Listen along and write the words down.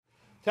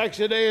Text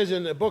today is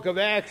in the book of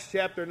Acts,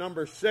 chapter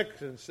number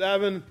 6 and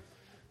 7.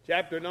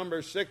 Chapter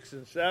number 6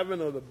 and 7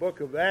 of the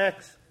book of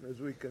Acts, as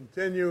we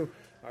continue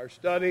our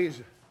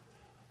studies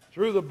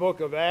through the book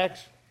of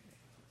Acts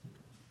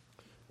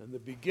and the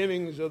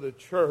beginnings of the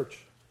church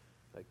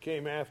that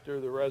came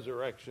after the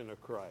resurrection of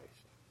Christ.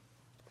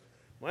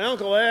 My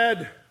Uncle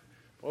Ed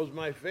was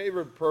my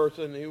favorite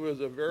person. He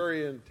was a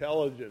very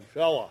intelligent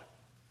fella.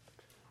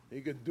 He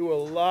could do a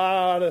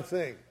lot of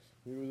things.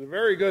 He was a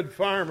very good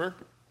farmer.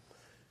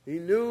 He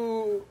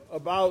knew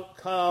about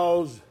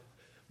cows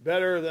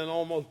better than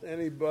almost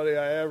anybody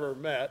I ever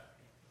met.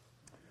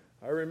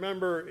 I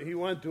remember he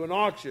went to an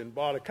auction,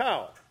 bought a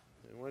cow,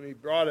 and when he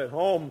brought it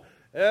home,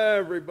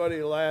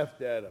 everybody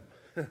laughed at him.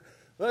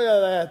 Look at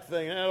that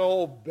thing, that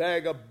old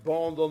bag of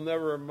bones will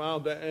never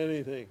amount to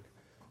anything.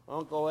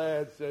 Uncle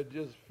Ed said,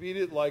 just feed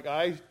it like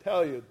I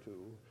tell you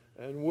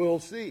to, and we'll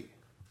see.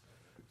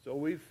 So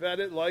we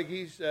fed it like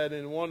he said.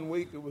 In 1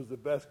 week, it was the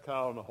best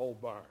cow in the whole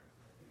barn.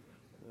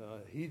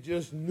 He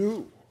just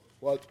knew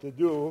what to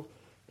do,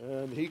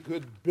 and he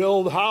could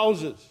build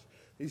houses.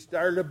 He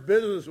started a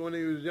business when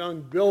he was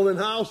young, building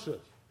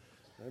houses.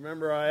 I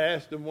remember I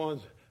asked him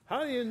once,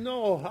 how do you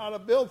know how to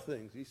build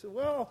things? He said,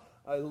 well,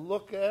 I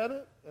look at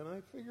it, and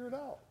I figure it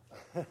out.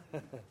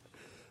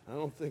 I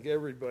don't think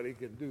everybody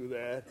can do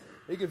that.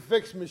 He could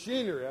fix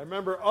machinery. I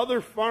remember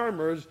other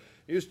farmers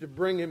used to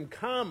bring him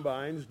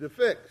combines to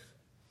fix.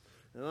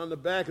 And on the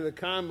back of the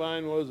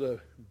combine was a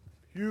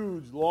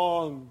huge,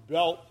 long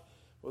belt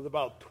with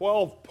about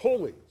 12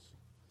 pulleys.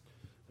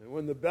 And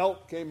when the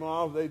belt came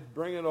off, they'd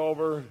bring it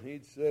over, and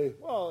he'd say,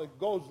 well, it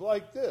goes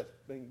like this.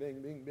 Bing,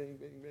 bing, bing, bing,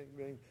 bing, bing,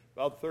 bing.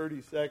 About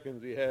 30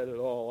 seconds, he had it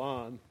all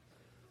on.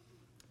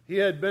 He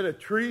had been a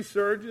tree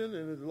surgeon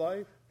in his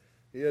life.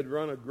 He had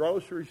run a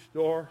grocery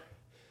store.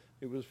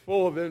 He was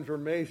full of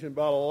information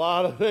about a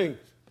lot of things.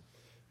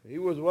 He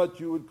was what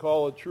you would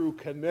call a true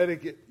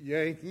Connecticut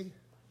Yankee,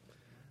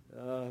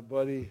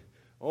 but he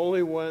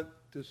only went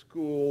to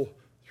school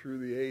through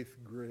the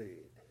 8th grade.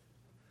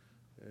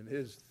 And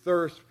his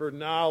thirst for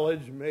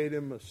knowledge made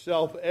him a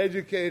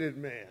self-educated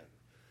man.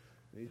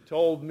 He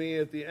told me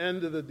at the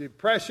end of the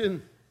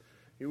Depression,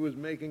 he was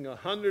making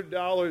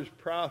 $100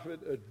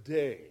 profit a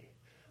day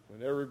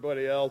when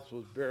everybody else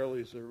was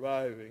barely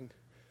surviving.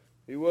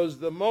 He was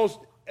the most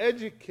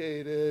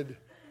educated,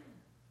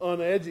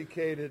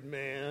 uneducated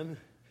man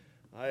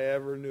I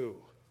ever knew.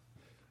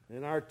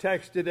 In our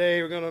text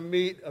today, we're going to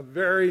meet a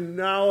very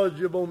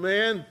knowledgeable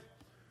man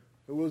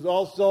who was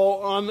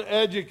also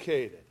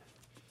uneducated.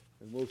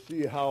 And we'll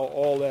see how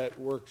all that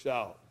works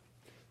out.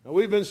 Now,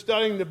 we've been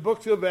studying the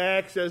books of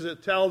Acts as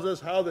it tells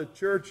us how the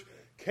church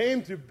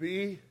came to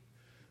be.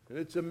 And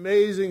its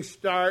amazing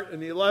start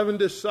and the 11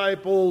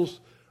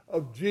 disciples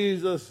of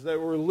Jesus that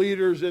were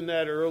leaders in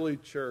that early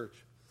church.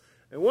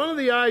 And one of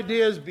the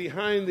ideas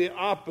behind the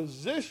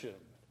opposition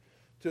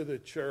to the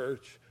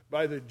church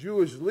by the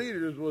Jewish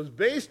leaders was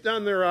based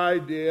on their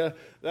idea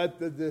that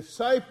the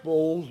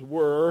disciples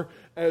were,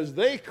 as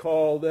they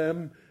called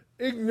them,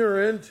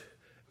 ignorant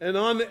and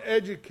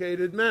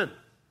uneducated men.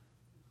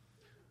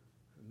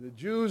 The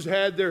Jews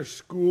had their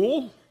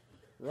school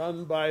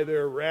run by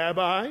their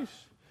rabbis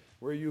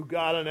where you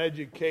got an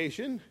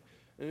education.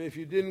 And if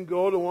you didn't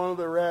go to one of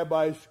the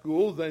rabbi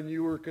schools, then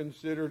you were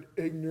considered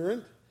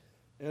ignorant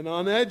and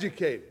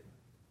uneducated.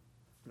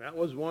 That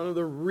was one of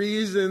the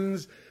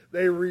reasons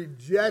they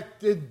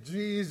rejected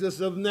Jesus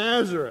of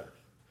Nazareth.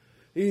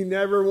 He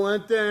never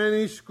went to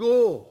any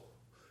school.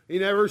 He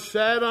never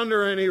sat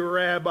under any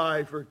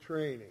rabbi for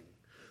training.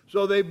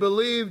 So they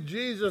believed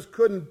Jesus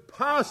couldn't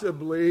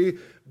possibly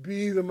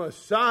be the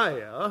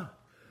Messiah.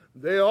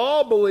 They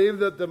all believed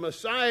that the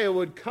Messiah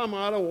would come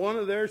out of one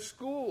of their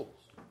schools.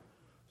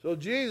 So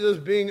Jesus,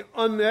 being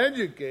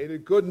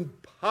uneducated, couldn't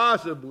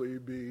possibly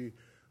be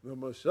the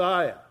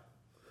Messiah.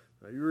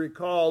 Now, you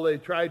recall they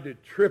tried to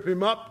trip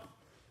him up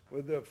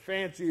with the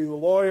fancy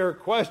lawyer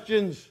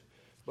questions,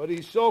 but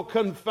he so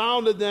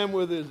confounded them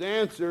with his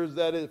answers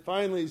that it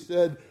finally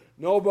said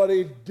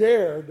nobody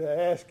dared to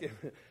ask him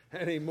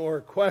any more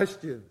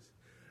questions.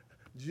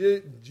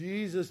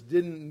 Jesus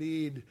didn't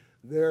need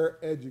their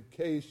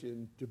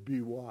education to be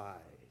wise.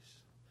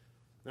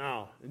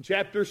 Now, in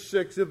chapter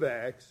 6 of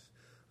Acts,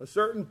 a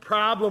certain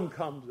problem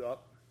comes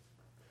up,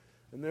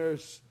 and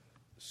there's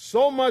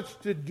so much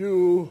to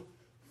do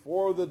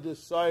for the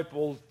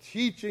disciples,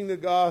 teaching the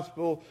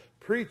gospel,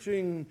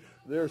 preaching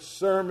their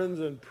sermons,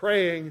 and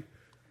praying,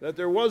 that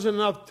there wasn't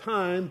enough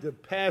time to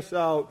pass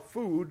out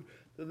food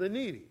to the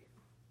needy.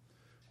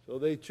 So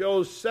they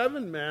chose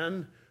 7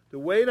 men to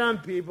wait on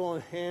people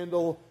and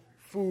handle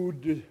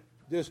food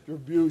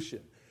distribution.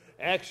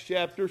 Acts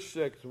chapter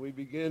 6, we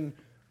begin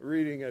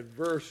reading at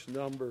verse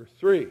number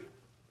 3.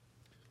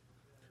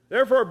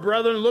 Therefore,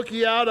 brethren, look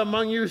ye out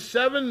among you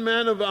 7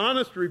 men of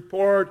honest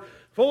report,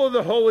 full of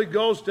the Holy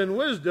Ghost and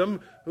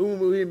wisdom, whom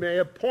we may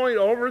appoint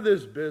over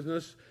this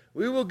business.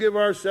 We will give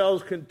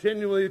ourselves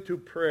continually to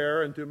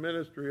prayer and to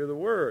ministry of the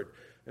word.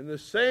 And the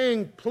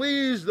saying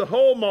pleased the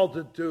whole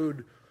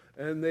multitude,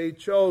 and they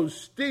chose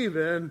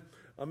Stephen,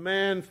 a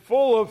man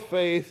full of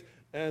faith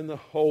and the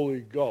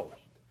Holy Ghost.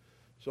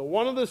 So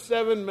one of the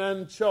 7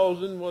 men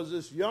chosen was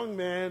this young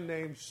man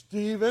named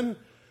Stephen,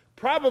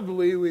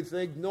 probably, we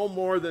think, no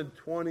more than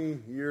 20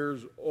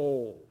 years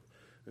old.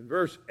 In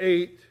verse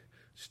 8,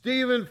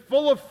 Stephen,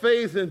 full of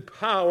faith and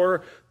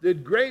power,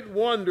 did great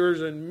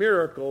wonders and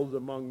miracles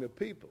among the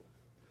people.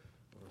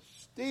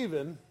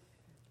 Stephen,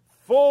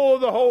 full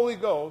of the Holy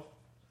Ghost,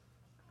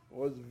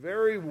 was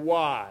very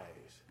wise.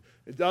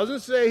 It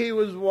doesn't say he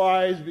was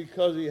wise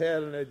because he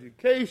had an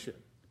education.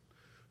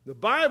 The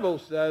Bible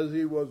says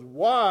he was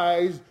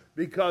wise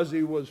because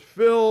he was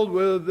filled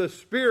with the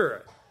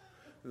Spirit.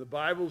 The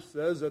Bible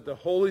says that the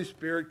Holy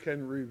Spirit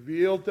can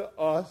reveal to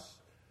us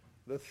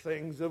the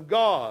things of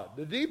God,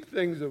 the deep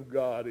things of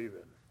God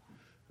even.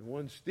 And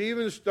when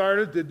Stephen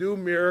started to do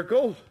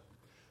miracles,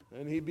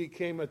 then he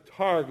became a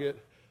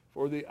target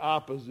for the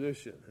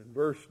opposition. In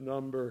verse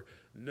number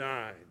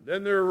 9.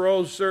 Then there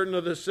arose certain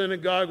of the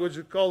synagogue, which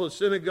is called the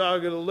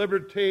synagogue of the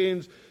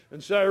Libertines, and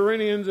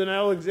Cyrenians and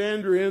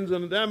Alexandrians,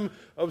 and them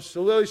of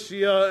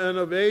Cilicia and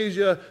of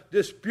Asia,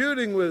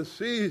 disputing with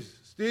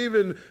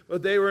Stephen,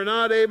 but they were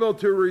not able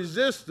to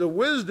resist the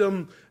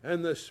wisdom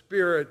and the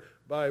spirit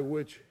by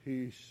which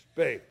he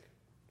spake.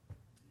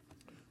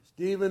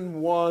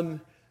 Stephen won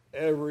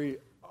every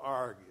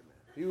argument.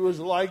 He was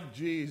like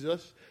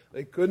Jesus.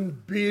 They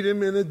couldn't beat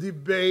him in a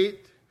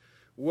debate.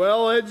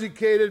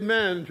 Well-educated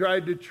men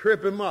tried to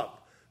trip him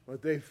up,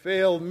 but they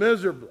failed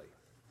miserably.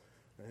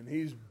 And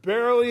he's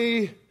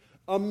barely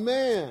a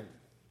man,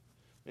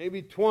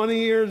 maybe 20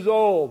 years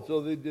old,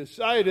 so they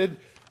decided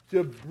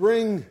to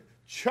bring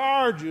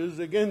charges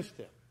against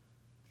him.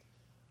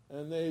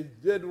 And they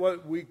did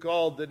what we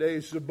call today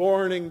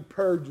suborning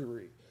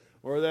perjury,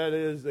 or that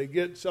is, they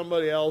get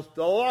somebody else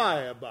to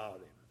lie about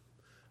him.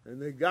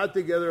 And they got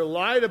together,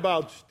 lied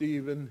about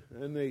Stephen,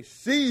 and they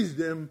seized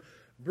him,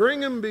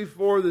 bring him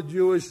before the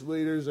Jewish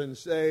leaders and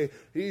say,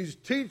 he's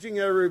teaching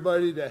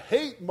everybody to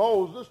hate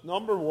Moses,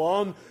 number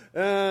one,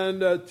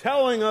 and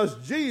telling us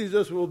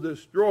Jesus will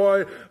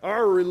destroy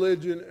our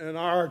religion and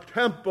our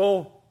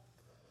temple.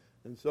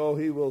 And so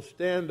he will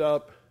stand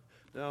up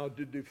now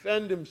to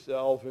defend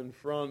himself in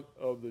front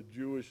of the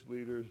Jewish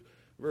leaders.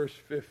 Verse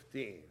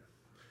 15.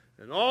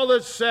 And all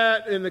that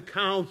sat in the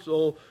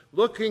council,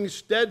 looking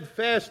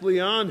steadfastly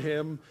on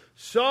him,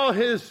 saw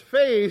his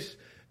face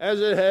as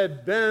it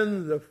had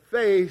been the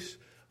face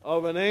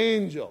of an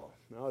angel.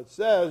 Now it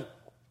says,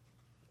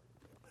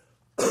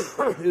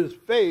 his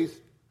face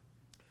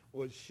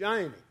was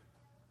shining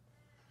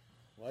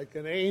like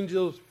an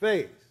angel's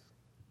face.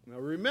 Now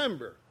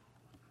remember,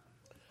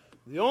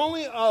 the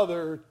only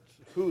other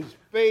whose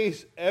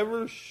face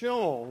ever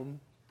shone,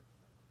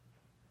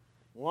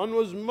 one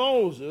was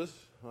Moses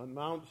on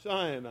Mount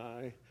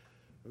Sinai,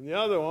 and the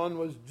other one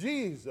was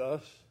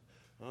Jesus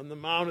on the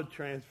Mount of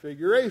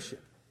Transfiguration.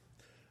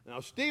 Now,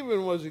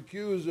 Stephen was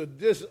accused of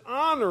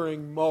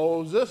dishonoring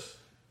Moses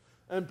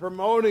and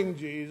promoting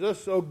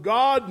Jesus, so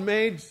God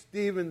made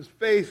Stephen's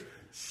face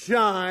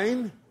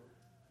shine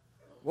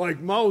like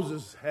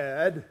Moses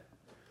had,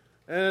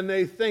 and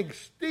they think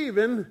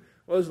Stephen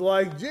was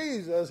like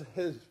Jesus.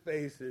 His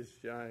face is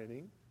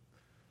shining.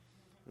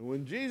 And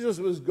when Jesus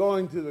was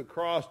going to the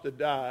cross to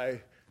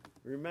die,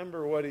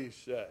 remember what he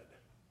said.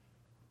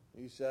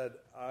 He said,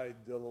 I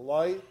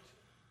delight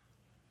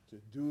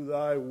to do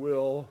thy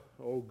will,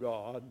 O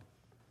God.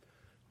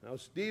 Now,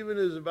 Stephen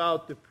is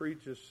about to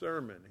preach a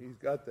sermon. He's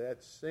got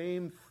that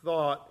same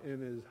thought in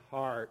his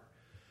heart.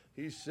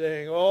 He's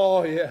saying,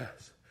 oh,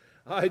 yes,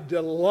 I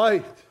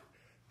delight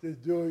to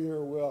do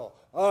your will.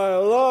 I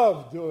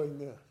love doing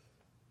this.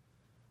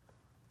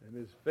 And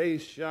his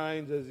face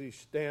shines as he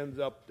stands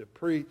up to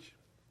preach.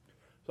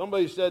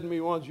 Somebody said to me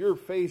once, your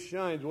face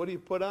shines, what do you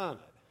put on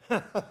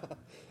it?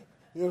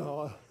 You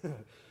know,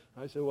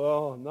 I said,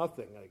 well,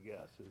 nothing, I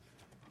guess.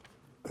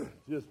 It's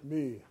just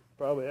me.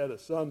 Probably had a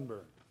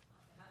sunburn.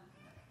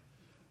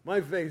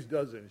 My face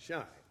doesn't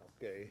shine,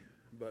 okay?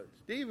 But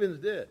Stephen's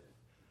did.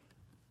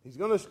 He's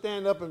going to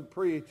stand up and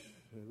preach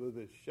with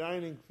his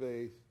shining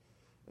face,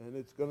 and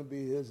it's going to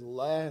be his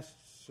last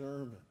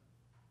sermon.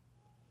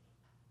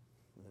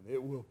 And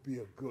it will be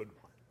a good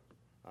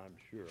one, I'm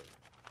sure.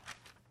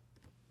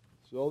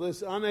 So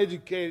this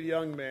uneducated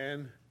young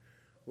man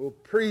will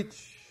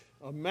preach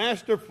a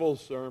masterful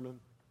sermon.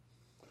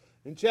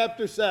 In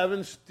chapter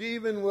 7,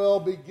 Stephen will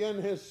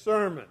begin his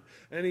sermon,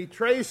 and he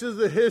traces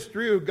the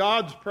history of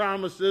God's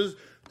promises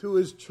to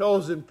his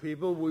chosen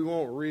people. We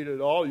won't read it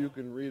all. You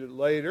can read it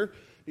later.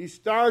 He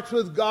starts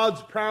with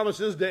God's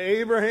promises to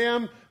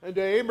Abraham and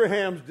to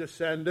Abraham's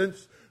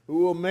descendants who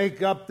will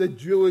make up the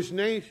Jewish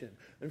nation.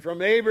 And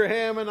from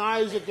Abraham and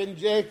Isaac and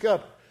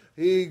Jacob,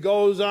 he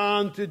goes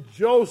on to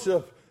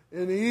Joseph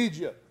in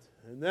Egypt.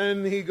 And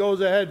then he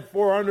goes ahead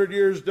 400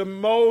 years to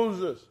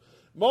Moses.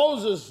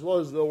 Moses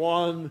was the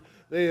one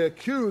they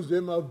accused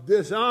him of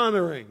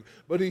dishonoring.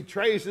 But he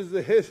traces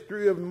the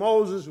history of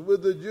Moses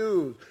with the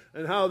Jews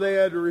and how they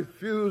had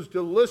refused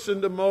to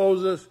listen to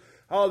Moses,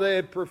 how they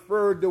had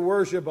preferred to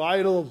worship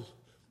idols,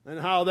 and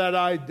how that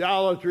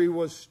idolatry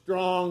was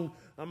strong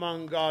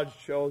among God's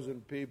chosen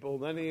people.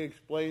 Then he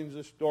explains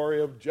the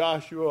story of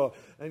Joshua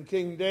and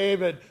King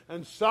David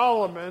and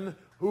Solomon,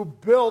 who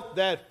built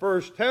that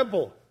first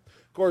temple.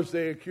 Of course,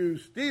 they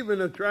accused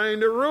Stephen of trying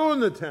to ruin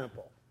the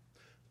temple.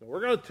 So we're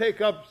going to take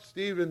up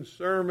Stephen's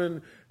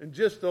sermon in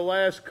just the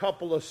last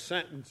couple of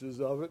sentences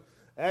of it.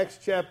 Acts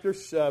chapter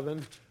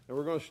 7, and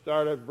we're going to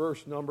start at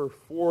verse number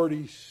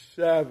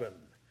 47.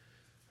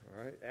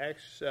 All right,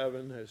 Acts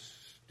 7, as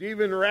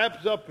Stephen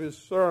wraps up his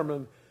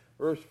sermon,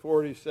 verse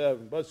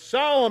 47. But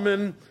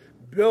Solomon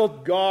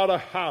built God a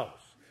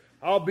house,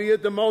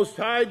 howbeit the Most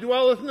High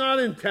dwelleth not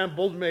in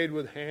temples made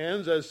with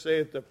hands, as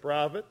saith the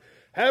prophet.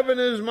 Heaven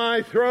is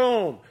my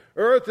throne,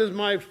 earth is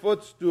my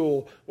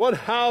footstool. What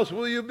house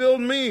will you build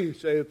me,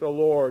 saith the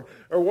Lord?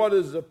 Or what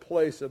is the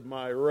place of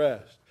my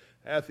rest?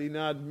 Hath he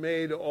not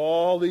made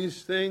all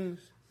these things?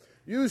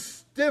 You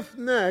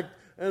stiff-necked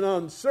and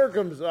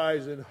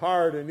uncircumcised in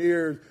heart and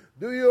ears,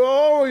 do you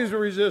always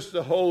resist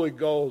the Holy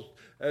Ghost,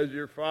 as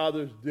your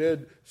fathers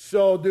did?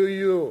 So do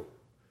you.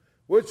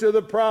 Which of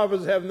the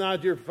prophets have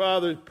not your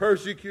fathers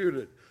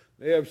persecuted?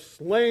 They have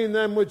slain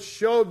them which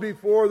showed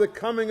before the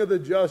coming of the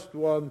just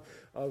one,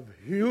 of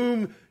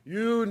whom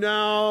you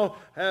now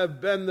have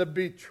been the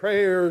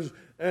betrayers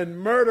and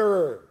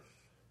murderers,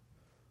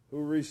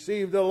 who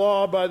received the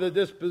law by the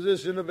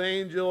disposition of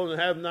angels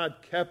and have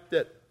not kept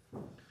it.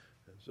 And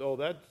so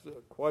that's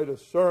quite a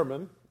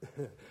sermon.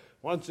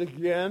 Once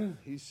again,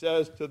 he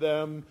says to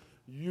them,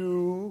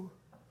 you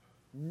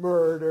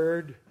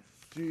murdered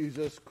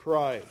Jesus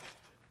Christ.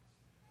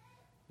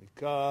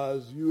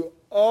 Because you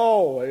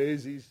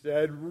always, he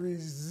said,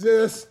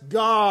 resist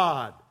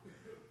God.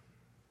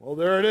 Well,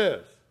 there it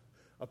is.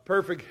 A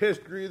perfect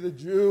history of the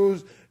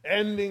Jews,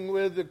 ending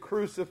with the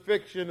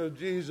crucifixion of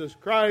Jesus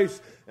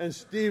Christ. And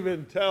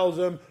Stephen tells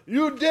them,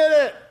 you did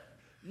it!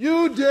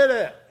 You did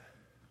it!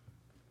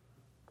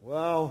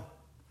 Well,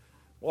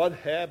 what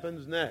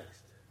happens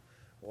next?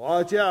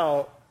 Watch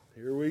out.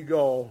 Here we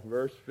go.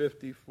 Verse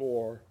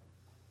 54.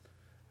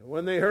 And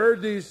when they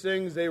heard these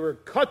things, they were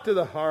cut to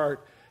the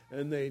heart,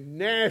 and they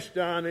gnashed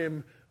on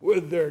him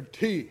with their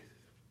teeth.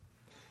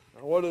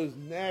 Now, what is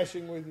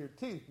gnashing with your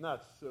teeth?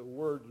 Not the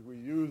words we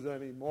use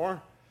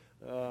anymore.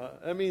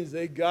 That means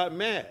they got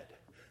mad.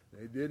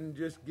 They didn't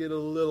just get a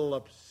little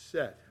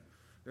upset.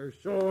 They're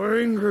so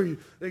angry,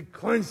 they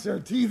clench their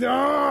teeth.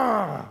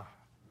 Ah!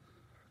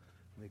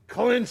 They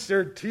clench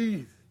their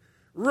teeth.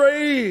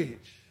 Rage.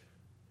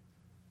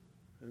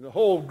 And the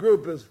whole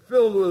group is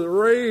filled with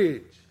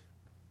rage.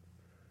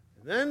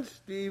 And then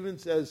Stephen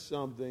says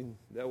something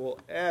that will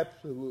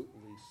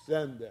absolutely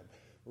send them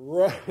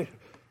right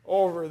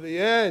over the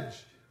edge.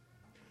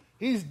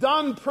 He's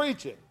done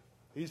preaching.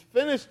 He's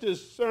finished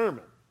his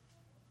sermon.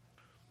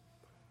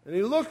 And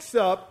he looks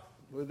up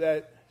with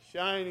that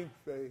shining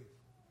face.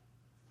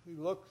 He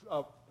looks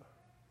up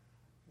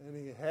and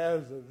he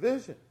has a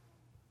vision.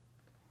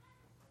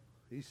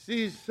 He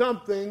sees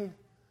something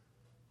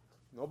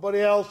nobody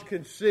else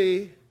can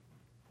see.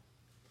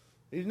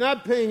 He's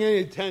not paying any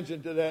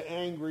attention to that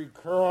angry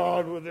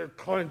crowd with their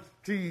clenched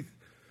teeth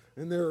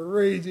and their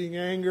raging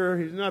anger.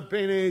 He's not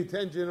paying any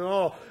attention at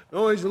all.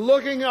 No, he's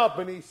looking up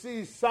and he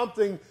sees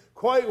something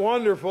quite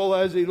wonderful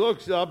as he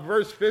looks up.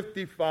 Verse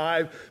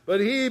 55,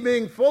 but he,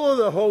 being full of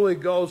the Holy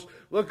Ghost,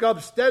 looked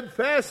up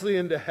steadfastly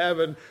into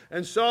heaven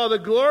and saw the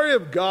glory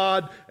of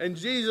God and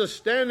Jesus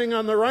standing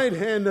on the right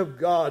hand of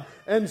God,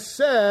 and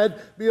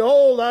said,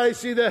 behold, I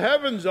see the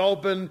heavens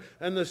open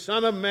and the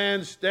Son of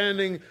Man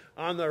standing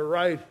on the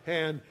right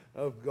hand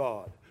of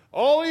God.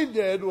 All he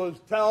did was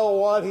tell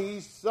what he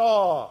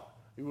saw.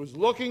 He was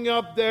looking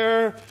up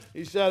there.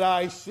 He said,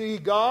 I see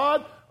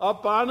God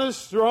up on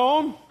his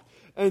throne,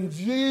 and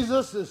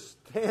Jesus is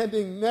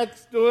standing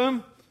next to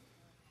him.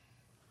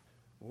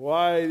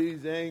 Why,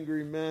 these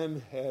angry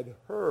men had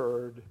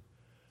heard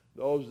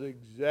those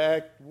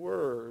exact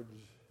words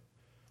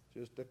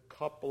just a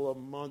couple of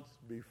months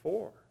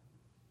before.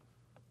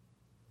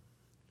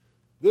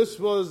 This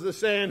was the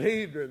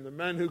Sanhedrin, the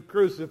men who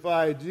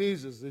crucified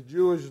Jesus, the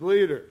Jewish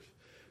leaders.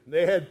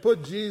 They had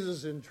put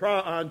Jesus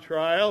on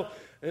trial.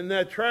 In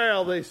that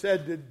trial, they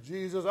said to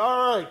Jesus,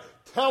 all right,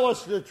 tell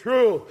us the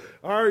truth.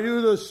 Are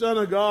you the Son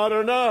of God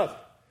or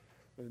not?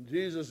 And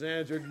Jesus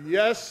answered,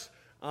 yes,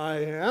 I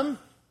am.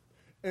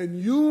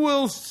 And you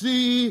will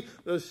see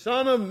the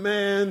Son of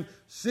Man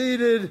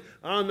seated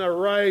on the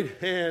right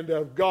hand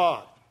of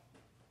God.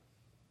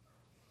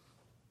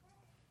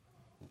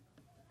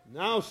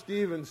 Now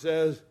Stephen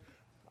says,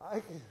 I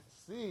can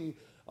see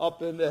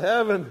up into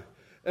heaven.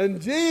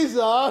 And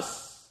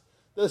Jesus,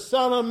 the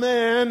Son of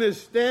Man,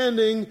 is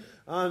standing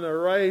on the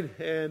right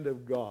hand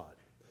of God.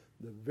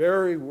 The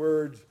very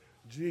words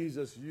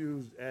Jesus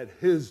used at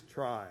his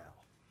trial.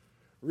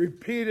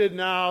 Repeated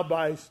now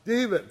by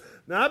Stephen.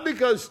 Not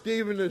because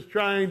Stephen is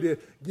trying to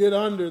get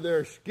under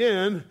their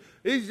skin.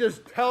 He's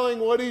just telling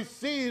what he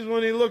sees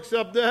when he looks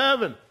up to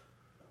heaven.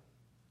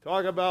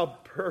 Talk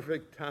about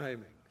perfect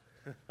timing.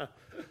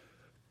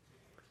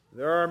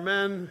 There are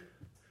men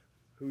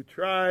who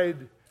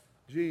tried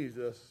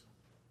Jesus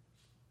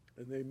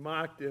and they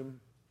mocked him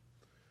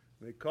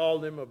They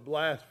called him a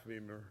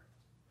blasphemer.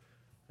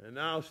 And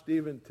now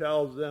Stephen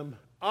tells them,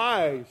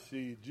 I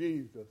see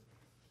Jesus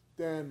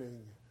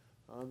standing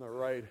on the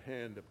right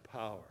hand of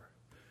power.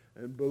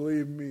 And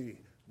believe me,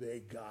 they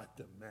got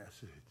the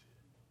message.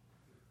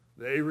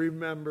 They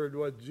remembered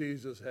what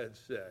Jesus had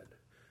said.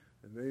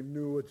 And they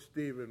knew what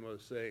Stephen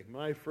was saying.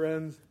 My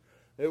friends,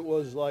 it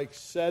was like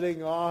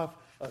setting off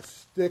a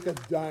stick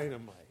of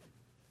dynamite.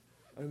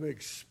 An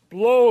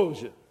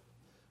explosion.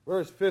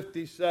 Verse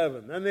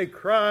 57, then they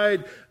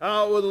cried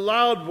out with a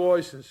loud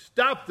voice and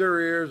stopped their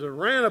ears and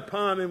ran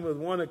upon him with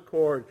one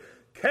accord,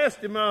 cast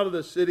him out of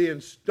the city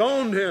and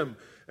stoned him.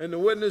 And the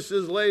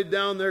witnesses laid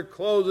down their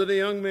clothes at a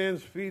young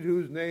man's feet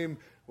whose name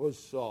was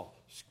Saul.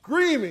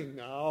 Screaming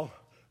now,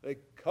 they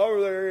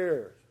cover their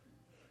ears.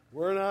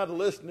 We're not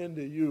listening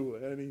to you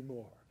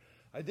anymore.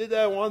 I did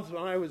that once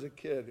when I was a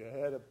kid. I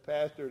had a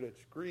pastor that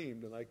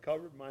screamed and I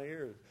covered my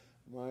ears.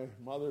 My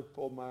mother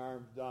pulled my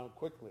arms down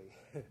quickly.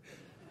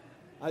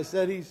 I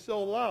said, he's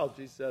so loud.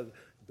 She said,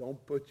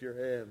 don't put your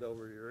hand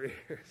over your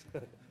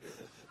ears.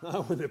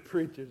 Not when the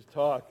preacher's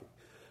talking.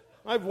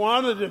 I've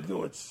wanted to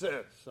do it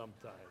since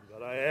sometimes,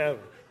 but I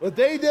haven't. But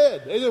they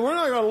did. They said, we're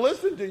not going to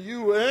listen to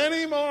you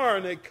anymore.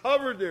 And they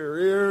covered their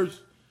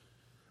ears.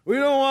 We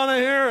don't want to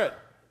hear it.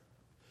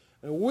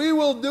 And we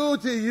will do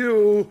to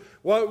you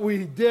what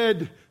we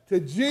did to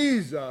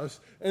Jesus.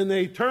 And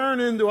they turn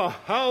into a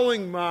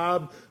howling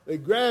mob. They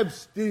grab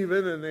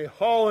Stephen and they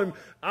haul him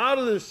out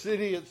of the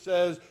city, it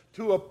says,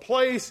 to a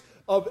place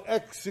of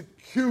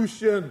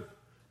execution.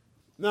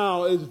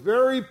 Now, it's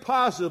very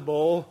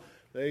possible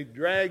they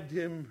dragged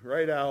him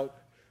right out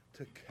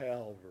to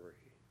Calvary,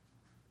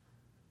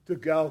 to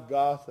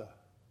Golgotha.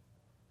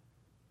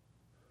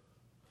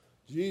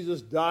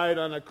 Jesus died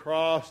on a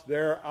cross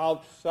there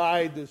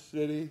outside the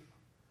city.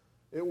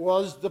 It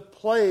was the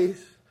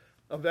place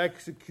of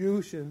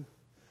execution.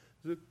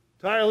 It's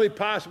entirely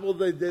possible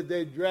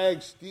they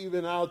dragged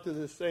Stephen out to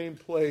the same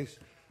place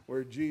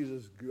where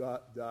Jesus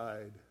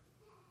died.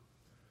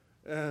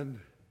 And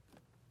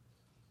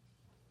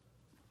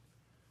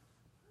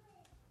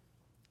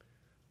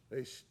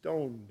they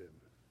stoned him.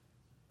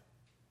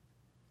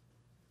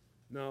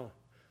 Now,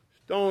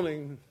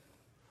 stoning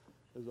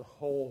is a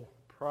whole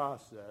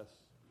process.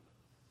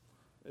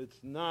 It's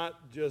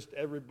not just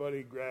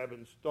everybody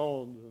grabbing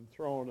stones and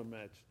throwing them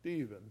at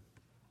Stephen.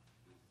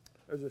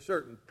 There's a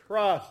certain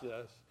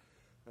process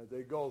that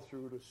they go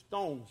through to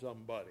stone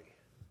somebody.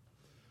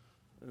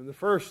 And the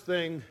first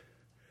thing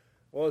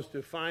was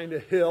to find a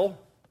hill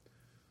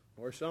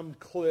or some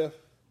cliff,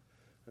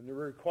 and the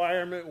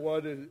requirement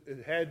was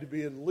it had to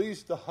be at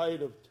least the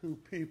height of 2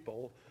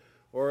 people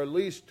or at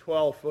least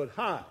 12 foot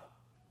high.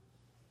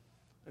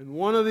 And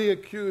one of the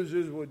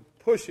accusers would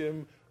push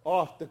him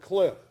off the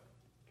cliff,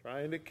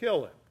 trying to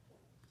kill him.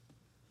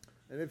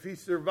 And if he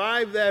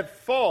survived that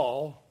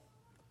fall,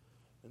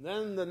 and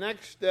then the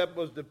next step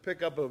was to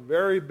pick up a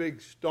very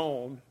big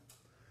stone,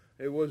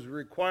 it was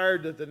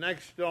required that the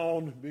next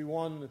stone be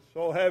one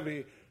so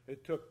heavy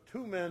it took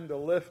 2 men to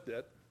lift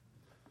it,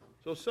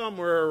 so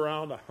somewhere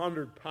around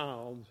 100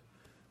 pounds,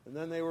 and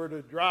then they were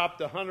to drop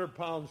the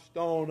 100-pound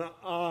stone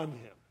on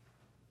him.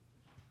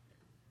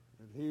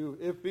 And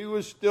if he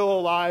was still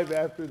alive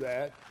after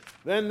that,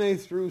 then they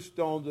threw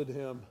stones at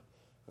him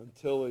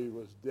until he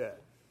was dead.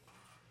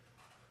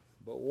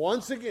 But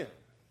once again,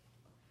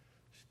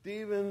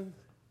 Stephen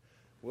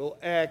will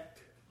act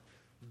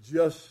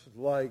just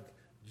like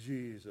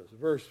Jesus.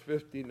 Verse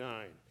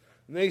 59.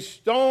 And they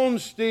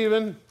stoned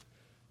Stephen,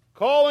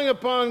 calling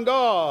upon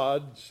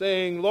God,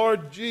 saying,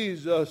 Lord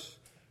Jesus,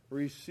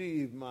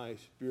 receive my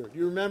spirit.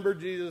 You remember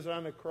Jesus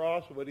on the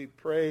cross, what he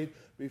prayed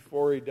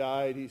before he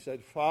died? He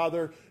said,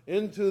 Father,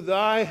 into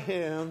thy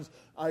hands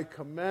I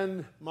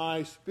commend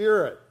my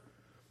spirit.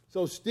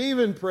 So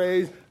Stephen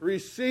prays,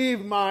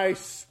 receive my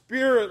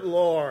spirit,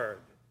 Lord.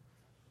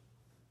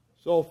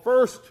 So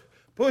first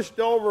pushed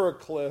over a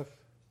cliff,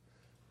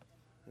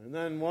 and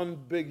then one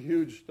big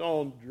huge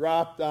stone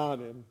dropped on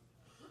him.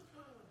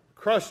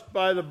 Crushed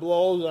by the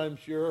blows, I'm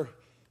sure,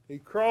 he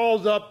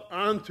crawls up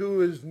onto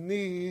his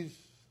knees,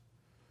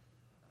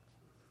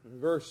 in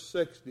verse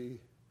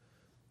 60,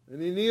 and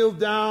he kneeled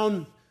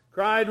down,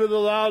 cried with a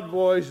loud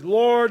voice,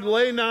 Lord,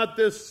 lay not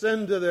this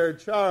sin to their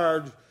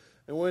charge.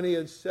 And when he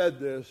had said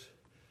this,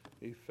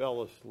 he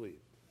fell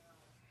asleep.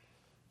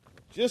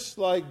 Just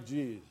like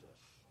Jesus.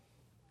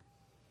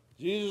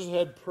 Jesus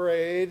had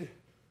prayed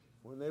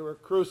when they were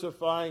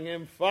crucifying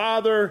him,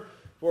 Father,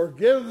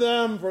 forgive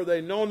them, for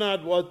they know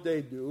not what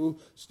they do.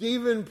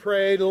 Stephen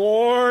prayed,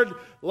 Lord,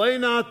 lay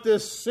not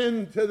this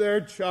sin to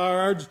their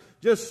charge,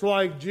 just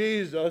like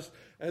Jesus.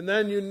 And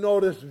then you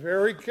notice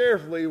very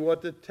carefully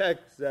what the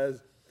text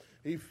says.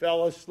 He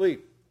fell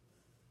asleep.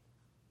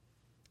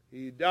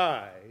 He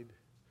died.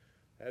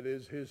 That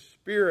is, his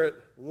spirit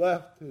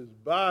left his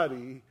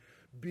body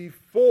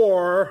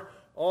before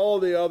all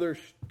the other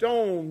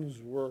stones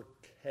were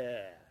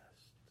cast.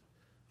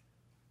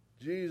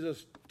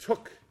 Jesus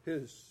took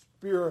his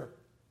spirit.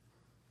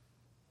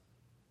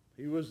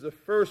 He was the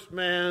first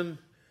man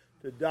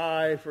to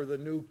die for the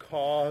new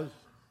cause.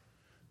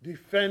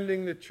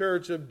 defending the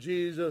church of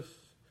Jesus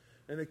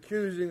and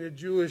accusing the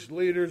Jewish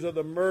leaders of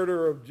the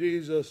murder of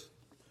Jesus.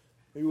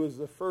 He was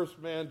the first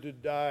man to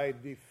die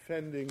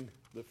defending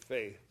the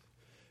faith.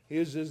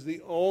 His is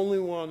the only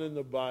one in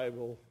the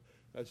Bible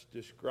that's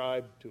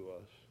described to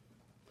us.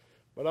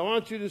 But I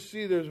want you to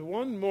see there's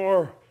one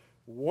more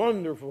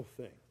wonderful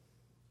thing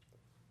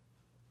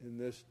in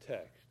this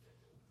text.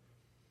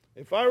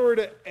 If I were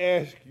to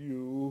ask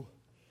you,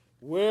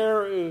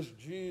 where is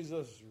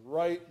Jesus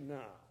right now?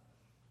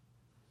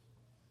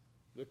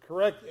 The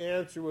correct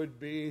answer would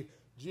be,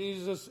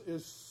 Jesus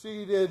is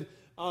seated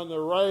on the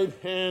right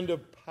hand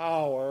of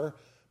power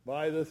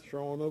by the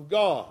throne of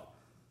God.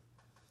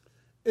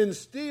 In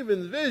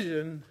Stephen's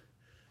vision,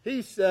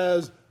 he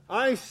says,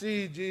 I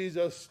see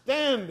Jesus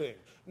standing,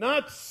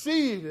 not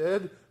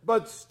seated,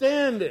 but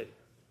standing.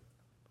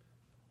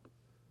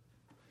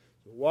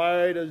 So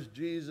why does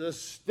Jesus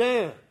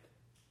stand?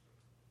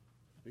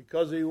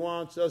 Because he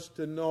wants us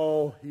to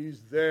know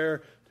he's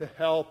there to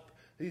help.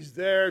 He's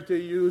there to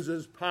use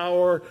his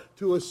power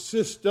to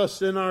assist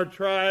us in our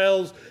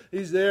trials.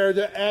 He's there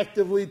to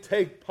actively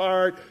take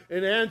part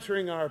in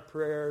answering our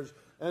prayers.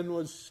 And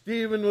when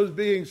Stephen was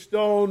being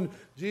stoned,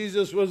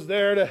 Jesus was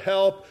there to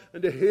help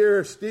and to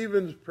hear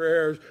Stephen's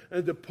prayers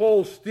and to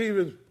pull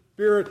Stephen's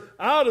spirit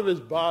out of his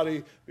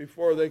body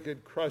before they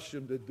could crush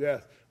him to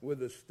death with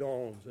the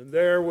stones. And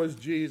there was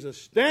Jesus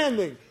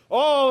standing,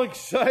 all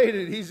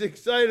excited. He's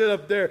excited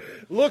up there,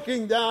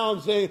 looking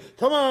down, saying,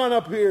 come on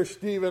up here,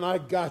 Stephen. I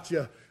got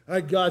you. I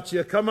got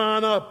you. Come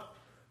on up.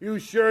 You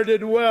sure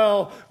did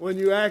well when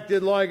you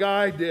acted like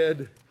I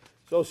did.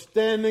 So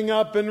standing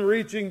up and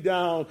reaching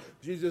down,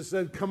 Jesus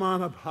said, come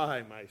on up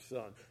high, my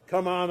son.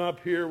 Come on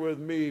up here with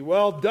me.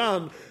 Well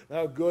done,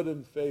 thou good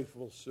and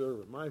faithful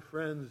servant. My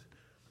friends,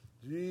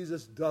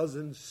 Jesus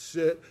doesn't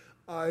sit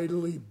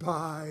idly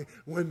by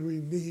when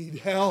we need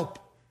help.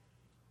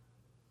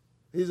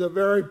 He's a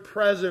very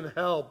present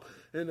help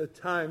in a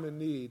time of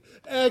need,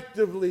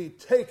 actively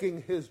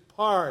taking his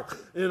part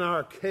in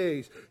our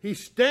case. He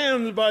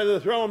stands by the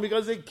throne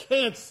because he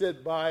can't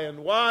sit by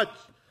and watch.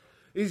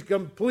 He's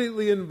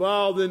completely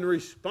involved in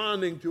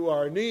responding to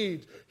our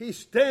needs. He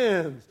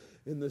stands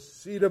in the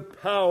seat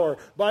of power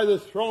by the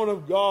throne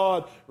of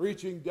God,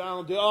 reaching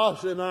down to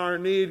us in our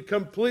need,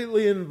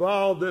 completely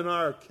involved in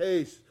our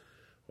case.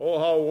 Oh,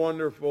 how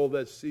wonderful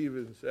that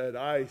Stephen said,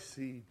 I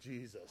see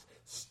Jesus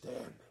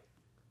standing.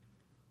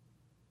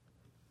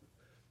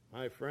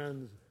 My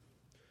friends,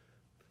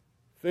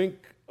 think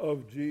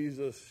of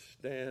Jesus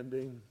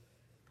standing.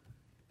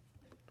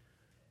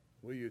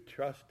 Will you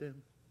trust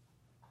him?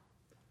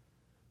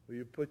 Will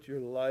you put your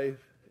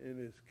life in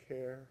his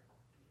care?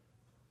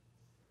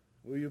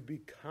 Will you be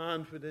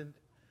confident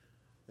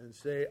and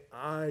say,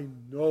 I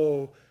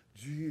know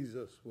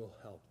Jesus will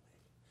help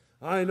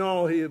me. I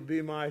know he'll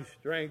be my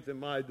strength and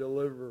my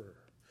deliverer.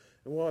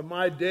 And when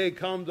my day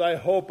comes, I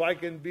hope I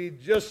can be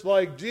just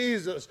like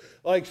Jesus,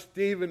 like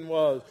Stephen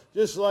was.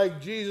 Just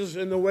like Jesus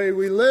in the way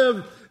we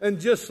live, and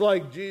just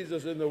like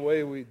Jesus in the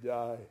way we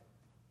die.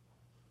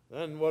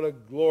 Then what a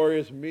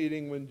glorious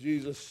meeting when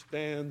Jesus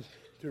stands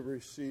to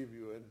receive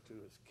you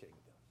into his kingdom.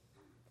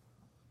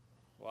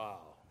 Wow.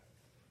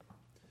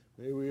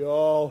 May we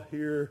all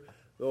hear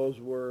those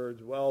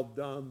words, well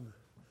done,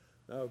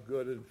 thou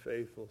good and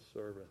faithful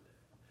servant.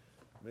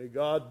 May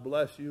God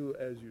bless you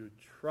as you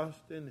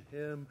trust in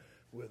him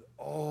with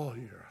all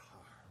your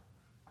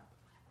heart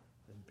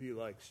and be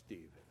like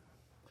Stephen.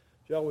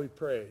 Shall we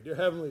pray? Dear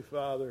Heavenly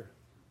Father,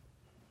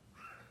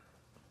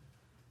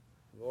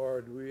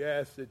 Lord, we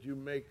ask that you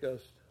make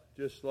us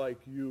just like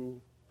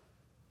you,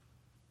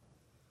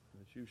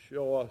 that you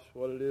show us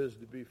what it is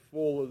to be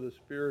full of the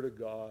Spirit of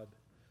God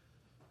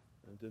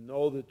and to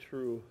know the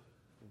truth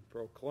and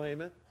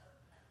proclaim it.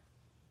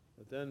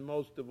 But then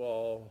most of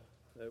all,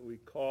 that we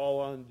call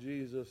on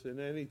Jesus in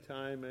any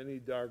time, any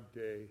dark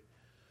day,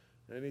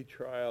 any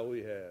trial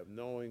we have,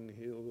 knowing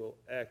he will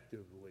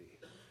actively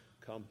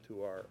come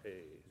to our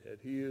aid, that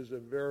he is a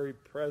very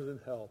present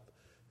help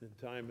in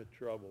time of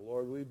trouble.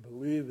 Lord, we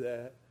believe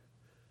that.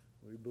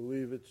 We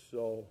believe it's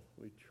so.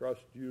 We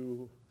trust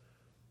you.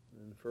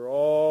 And for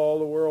all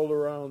the world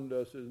around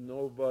us, there's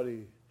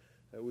nobody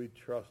that we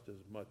trust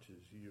as much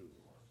as you.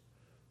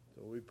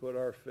 So we put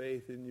our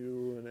faith in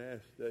you and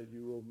ask that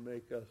you will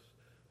make us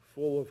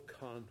full of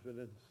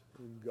confidence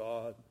in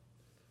God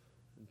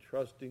and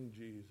trusting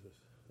Jesus,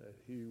 that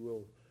he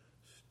will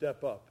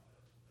step up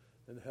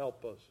and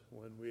help us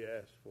when we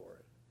ask for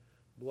it.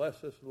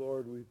 Bless us,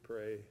 Lord, we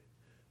pray,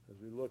 as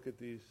we look at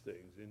these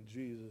things. In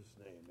Jesus'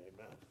 name,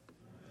 amen.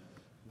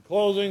 In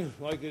closing,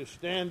 I'd like you to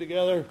stand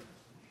together.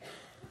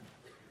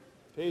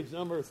 Page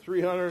number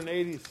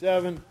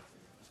 387.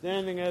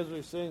 Standing as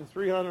we sing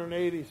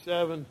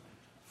 387,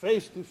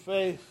 Face to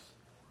Face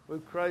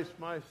with Christ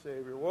my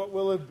Savior. What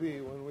will it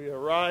be when we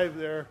arrive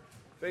there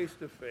face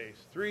to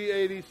face?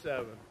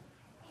 387,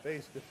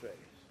 face to face.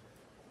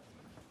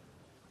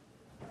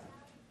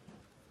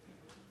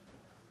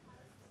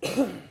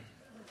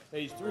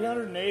 Page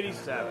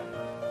 387.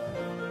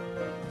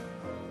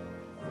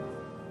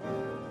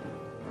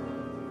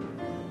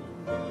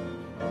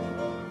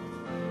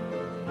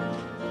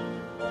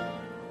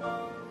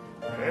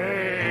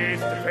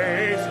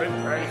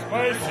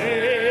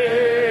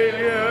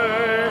 Savior,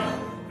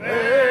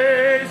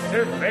 face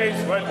to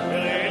face, what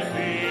will it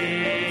be?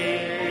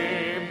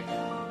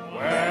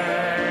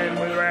 When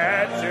with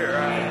rapture I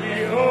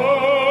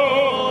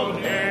behold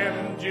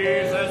Him,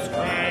 Jesus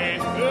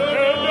Christ, who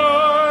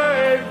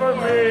died for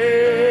me.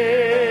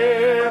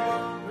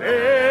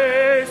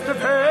 Face to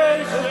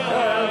face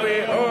shall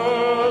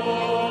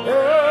behold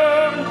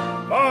Him,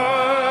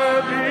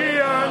 far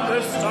beyond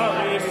the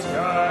starry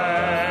sky.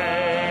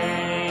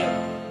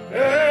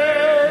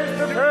 Face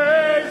to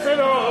face in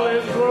all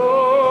His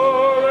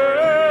glory,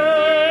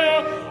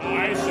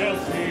 I shall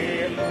see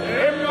Him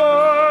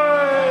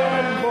by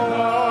and by.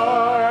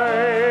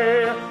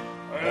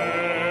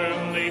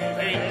 Only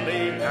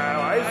faintly now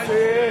I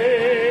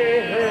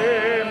see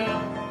Him,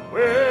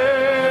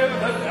 with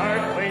the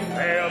darkling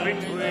veil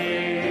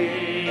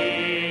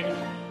between.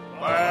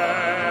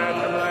 But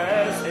the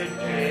blessed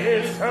day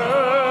is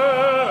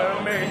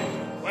coming,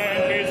 when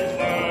His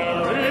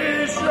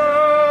glory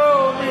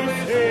shall be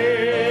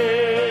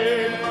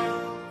seen.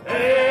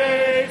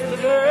 Face to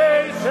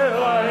face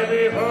shall I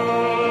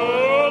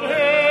behold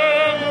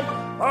Him,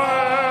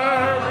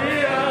 far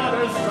beyond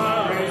the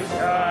starry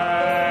sky.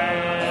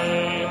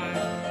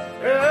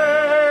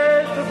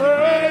 Face to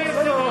face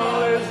in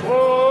all His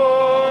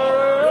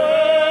glory,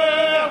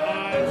 I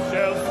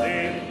shall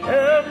see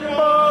Him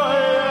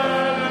by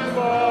and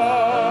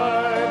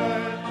by.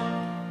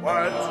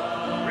 What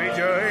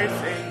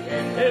rejoicing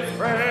in His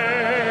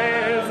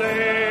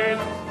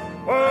presence,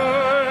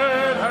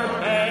 what our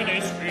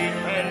banished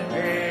grief and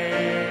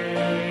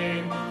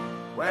pain.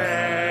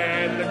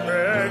 When the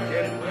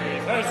curtain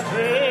is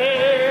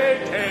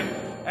straightened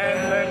and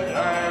the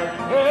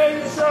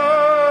darkness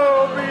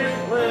shall be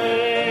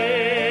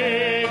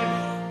plain,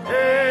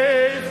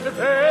 face to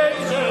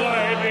face shall I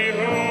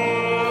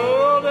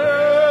behold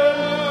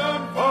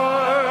Him,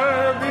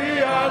 far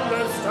beyond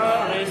the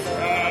starry skies.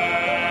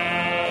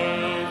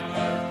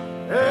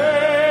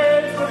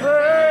 Face to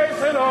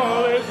face in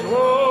all His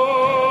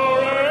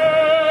glory,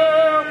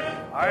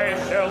 I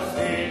shall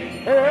see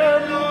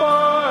Him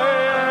by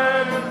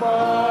and by.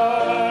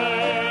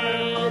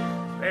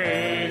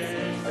 Face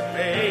to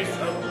face, a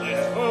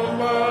blissful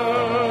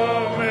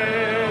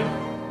moment,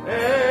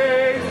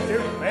 face to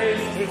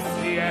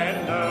see and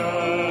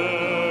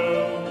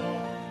know.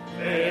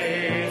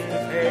 Face to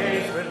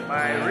face with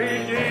my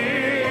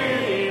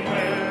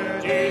Redeemer,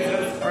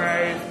 Jesus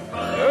Christ,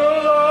 who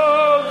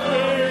loves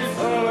me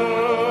so.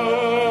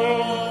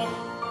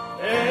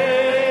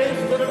 Face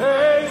to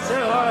face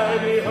shall I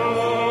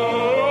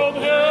behold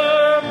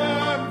Him,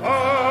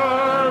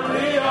 far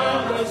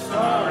beyond the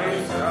starry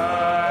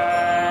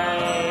sky.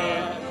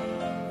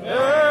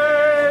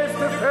 Face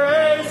to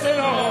face in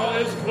all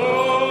His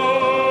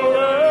glory,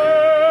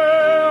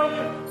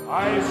 I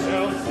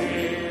shall see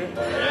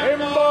Him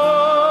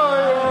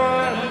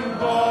by and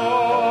by.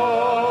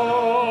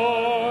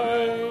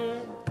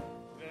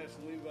 Ask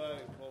Levi to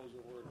close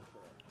the word of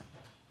prayer.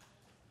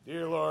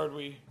 Dear Lord,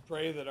 we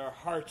pray that our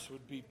hearts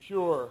would be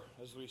pure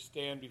as we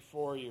stand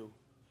before you.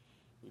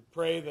 We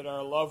pray that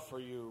our love for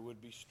you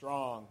would be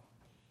strong,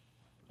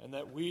 and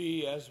that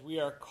we, as we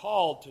are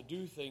called to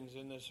do things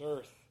in this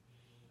earth,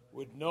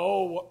 would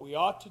know what we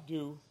ought to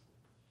do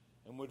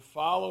and would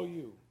follow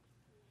you.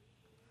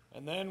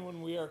 And then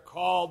when we are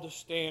called to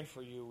stand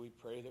for you, we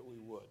pray that we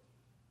would.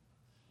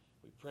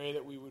 We pray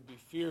that we would be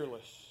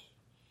fearless,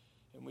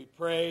 and we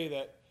pray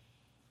that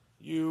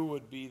you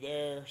would be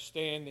there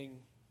standing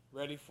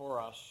ready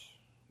for us.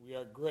 We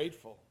are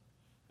grateful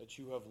that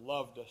you have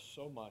loved us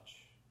so much.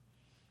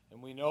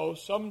 And we know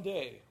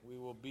someday we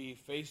will be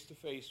face to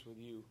face with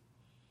you.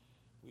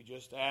 We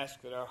just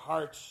ask that our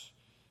hearts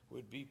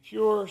would be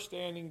pure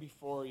standing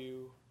before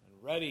you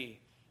and ready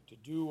to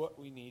do what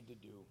we need to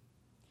do.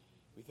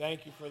 We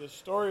thank you for the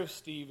story of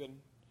Stephen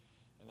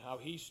and how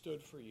he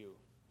stood for you.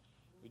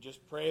 We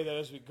just pray that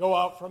as we go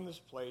out from this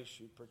place,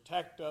 you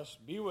protect us,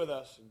 be with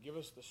us, and give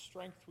us the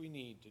strength we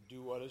need to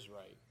do what is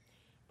right.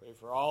 Pray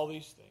for all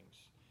these things.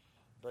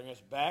 Bring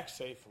us back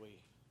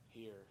safely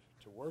here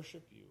to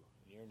worship you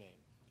in your name.